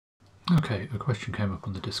Okay, a question came up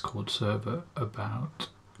on the Discord server about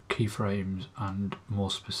keyframes and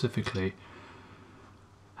more specifically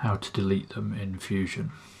how to delete them in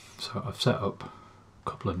Fusion. So I've set up a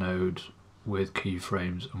couple of nodes with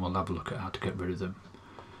keyframes and we'll have a look at how to get rid of them.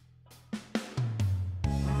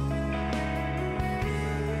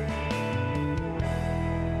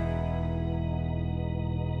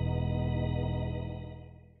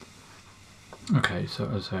 Okay, so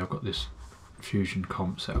as I say, I've got this Fusion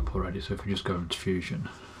comp set up already, so if we just go into Fusion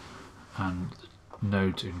and the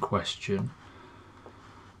nodes in question,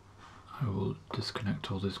 I will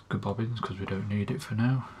disconnect all this gabobbins because we don't need it for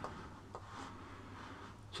now.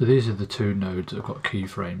 So these are the two nodes that have got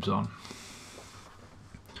keyframes on.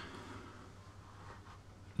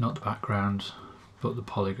 Not the backgrounds, but the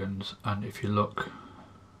polygons, and if you look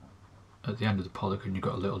at the end of the polygon you've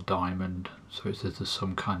got a little diamond, so it says there's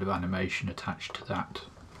some kind of animation attached to that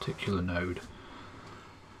particular node.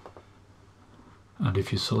 And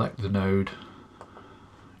if you select the node,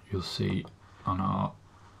 you'll see on our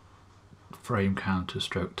frame counter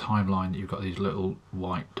stroke timeline that you've got these little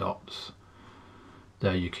white dots.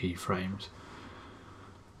 They're your keyframes.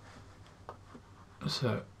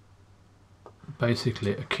 So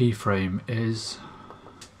basically a keyframe is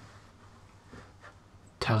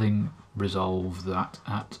telling Resolve that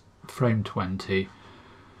at frame 20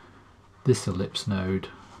 this ellipse node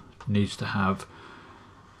needs to have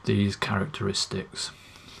these characteristics,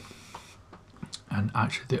 and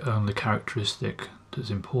actually the only characteristic that's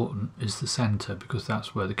important is the center, because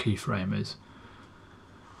that's where the keyframe is.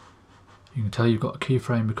 You can tell you've got a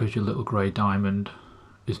keyframe because your little grey diamond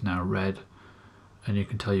is now red, and you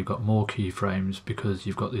can tell you've got more keyframes because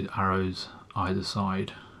you've got the arrows either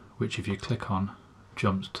side, which if you click on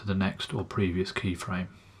jumps to the next or previous keyframe.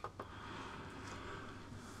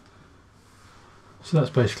 So that's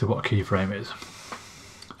basically what a keyframe is,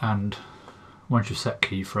 and once you've set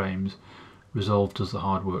keyframes, Resolve does the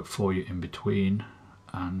hard work for you in between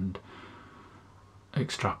and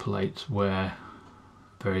extrapolates where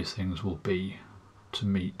various things will be to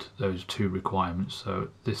meet those two requirements. So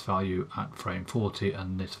this value at frame 40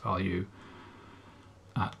 and this value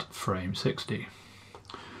at frame 60.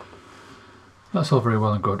 That's all very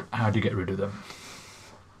well and good. How do you get rid of them?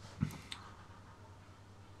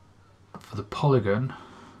 For the polygon,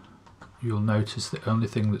 you'll notice the only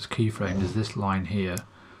thing that's keyframed is this line here.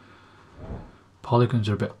 Polygons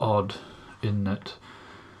are a bit odd in that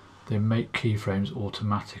they make keyframes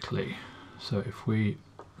automatically. So if we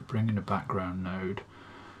bring in a background node,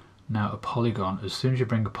 now a polygon, as soon as you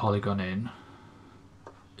bring a polygon in,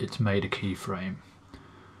 it's made a keyframe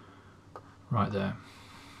right there.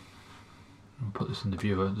 I'll put this in the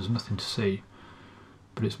viewer, there's nothing to see,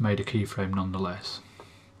 but it's made a keyframe nonetheless.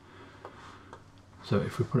 So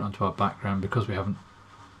if we put it onto our background, because we haven't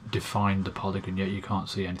defined the polygon yet, you can't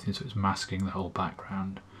see anything, so it's masking the whole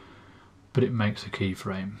background, but it makes a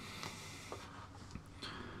keyframe.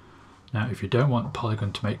 Now if you don't want the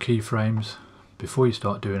polygon to make keyframes, before you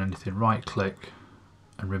start doing anything, right click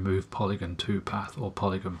and remove polygon to path or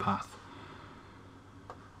polygon path,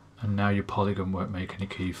 and now your polygon won't make any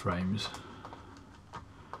keyframes.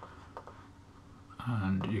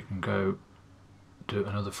 And you can go do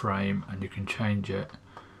another frame and you can change it,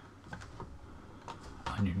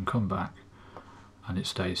 and you can come back and it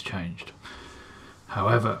stays changed.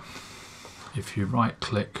 However, if you right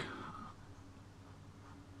click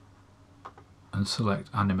and select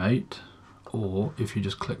animate, or if you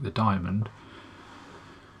just click the diamond,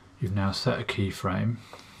 you've now set a keyframe,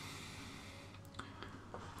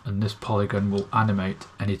 and this polygon will animate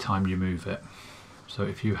anytime you move it. So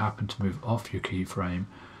if you happen to move off your keyframe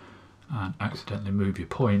and accidentally move your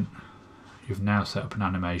point, you've now set up an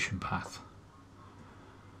animation path.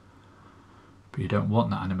 But you don't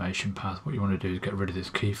want that animation path. What you want to do is get rid of this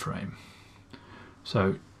keyframe.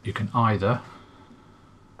 So you can either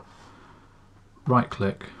right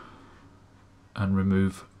click and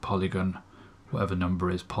remove polygon, whatever number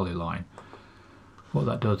is polyline. What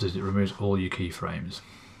that does is it removes all your keyframes.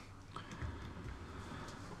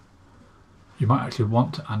 You might actually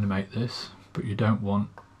want to animate this, but you don't want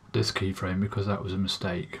this keyframe because that was a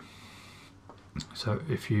mistake. So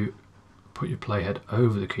if you put your playhead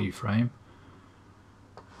over the keyframe,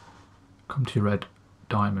 come to your red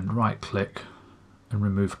diamond, right click and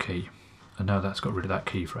remove key, and now that's got rid of that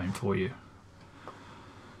keyframe for you.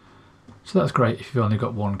 So that's great if you've only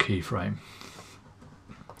got one keyframe.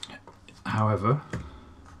 However,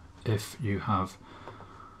 if you have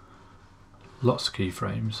lots of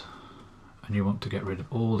keyframes and you want to get rid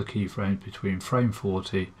of all the keyframes between frame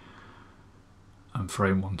 40 and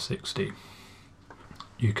frame 160,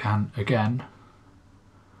 you can again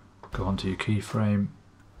go go onto your keyframe,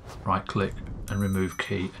 right click and remove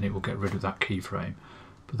key, and it will get rid of that keyframe.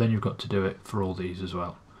 But then you've got to do it for all these as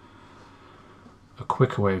well. A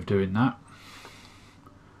quicker way of doing that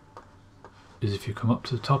is if you come up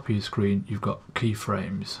to the top of your screen, you've got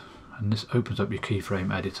keyframes, and this opens up your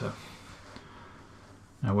keyframe editor.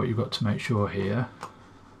 Now what you've got to make sure here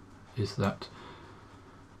is that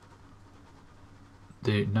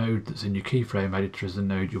the node that's in your keyframe editor is the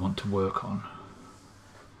node you want to work on.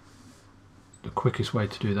 The quickest way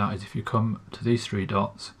to do that is if you come to these three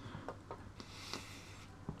dots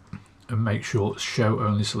and make sure show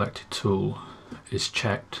only selected tool is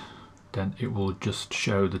checked, then it will just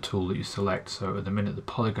show the tool that you select. So at the minute the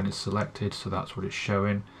polygon is selected, so that's what it's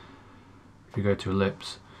showing. If you go to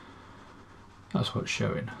ellipse, that's what's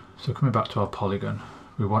showing. So coming back to our polygon,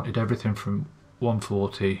 we wanted everything from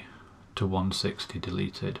 140 to 160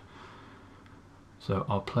 deleted. So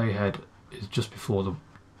our playhead is just before the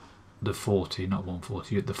 40, not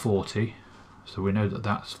 140, the 40. So we know that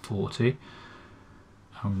that's 40.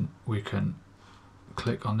 And we can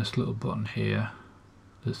click on this little button here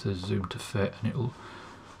that says zoom to fit, and it'll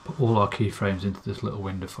put all our keyframes into this little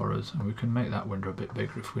window for us, and we can make that window a bit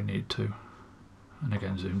bigger if we need to, and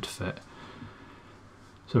again zoom to fit.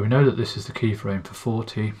 So we know that this is the keyframe for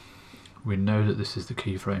 40, we know that this is the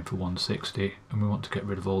keyframe for 160, and we want to get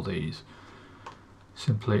rid of all these.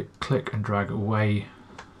 Simply click and drag away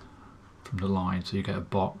from the line so you get a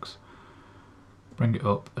box, bring it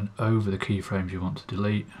up and over the keyframes you want to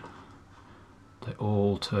delete. They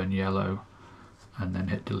all turn yellow, and then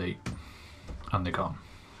hit delete, and they're gone.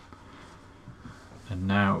 And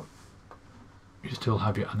now you still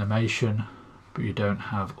have your animation, but you don't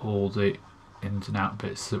have all the ins and out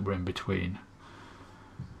bits that were in between.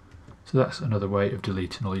 So that's another way of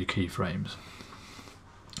deleting all your keyframes.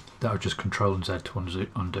 That was just Control and Z to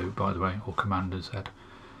undo, by the way, or Command and Z.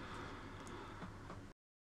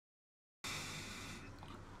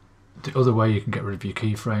 The other way you can get rid of your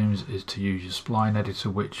keyframes is to use your spline editor,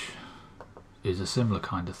 which is a similar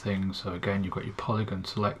kind of thing. So again, you've got your polygon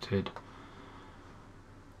selected,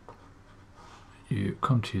 you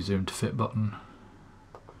come to your zoom to fit button,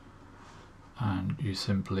 and you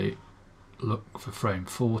simply look for frame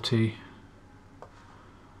 40,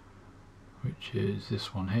 which is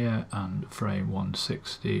this one here, and frame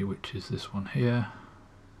 160, which is this one here,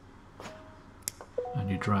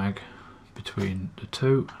 and you drag between the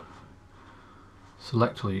two,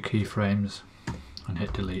 select all your keyframes and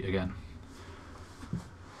hit delete again.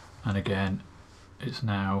 And again, it's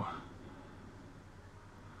now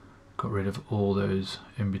got rid of all those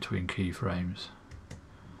in between keyframes.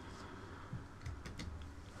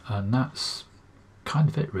 And that's kind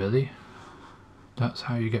of it really. That's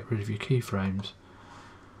how you get rid of your keyframes.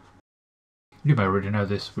 You may already know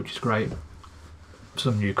this, which is great.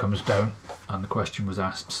 Some newcomers don't, and the question was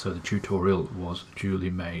asked, so the tutorial was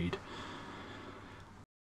duly made.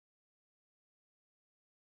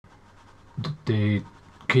 The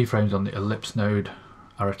keyframes on the ellipse node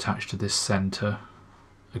are attached to this center.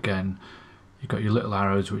 Again, you've got your little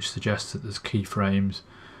arrows which suggest that there's keyframes.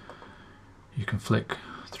 You can flick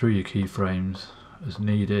through your keyframes as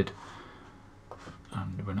needed,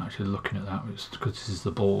 and we're not actually looking at that because this is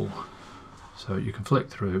the ball. So you can flick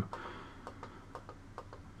through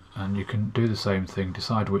and you can do the same thing,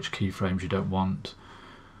 decide which keyframes you don't want,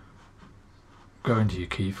 go into your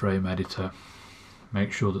keyframe editor,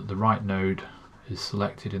 make sure that the right node is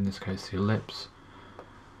selected, in this case the ellipse,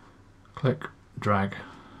 click, drag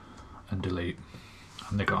and delete,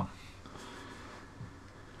 and they're gone.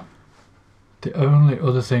 The only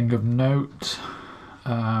other thing of note,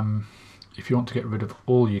 if you want to get rid of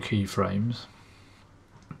all your keyframes,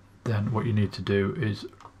 then what you need to do is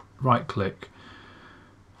right click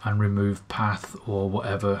and remove path or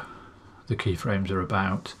whatever the keyframes are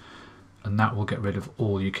about, and that will get rid of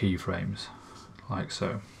all your keyframes, like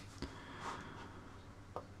so.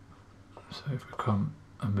 So if we come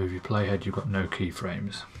and move your playhead, you've got no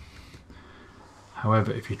keyframes.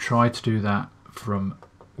 However, if you try to do that from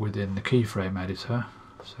within the keyframe editor,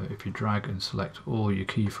 so if you drag and select all your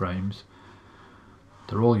keyframes,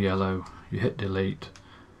 they're all yellow, you hit delete,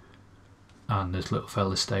 and this little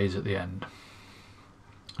fella stays at the end.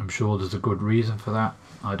 I'm sure there's a good reason for that,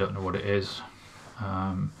 I don't know what it is,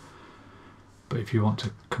 but if you want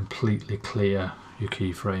to completely clear your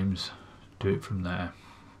keyframes, do it from there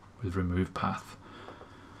with remove path.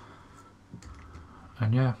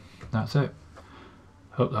 And yeah, that's it.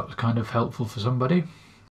 Hope that was kind of helpful for somebody.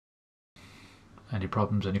 Any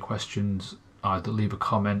problems, any questions, either leave a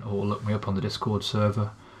comment or look me up on the Discord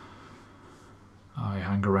server. I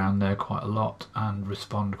hang around there quite a lot and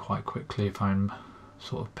respond quite quickly if I'm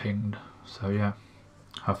sort of pinged. So yeah,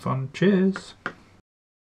 have fun. Cheers.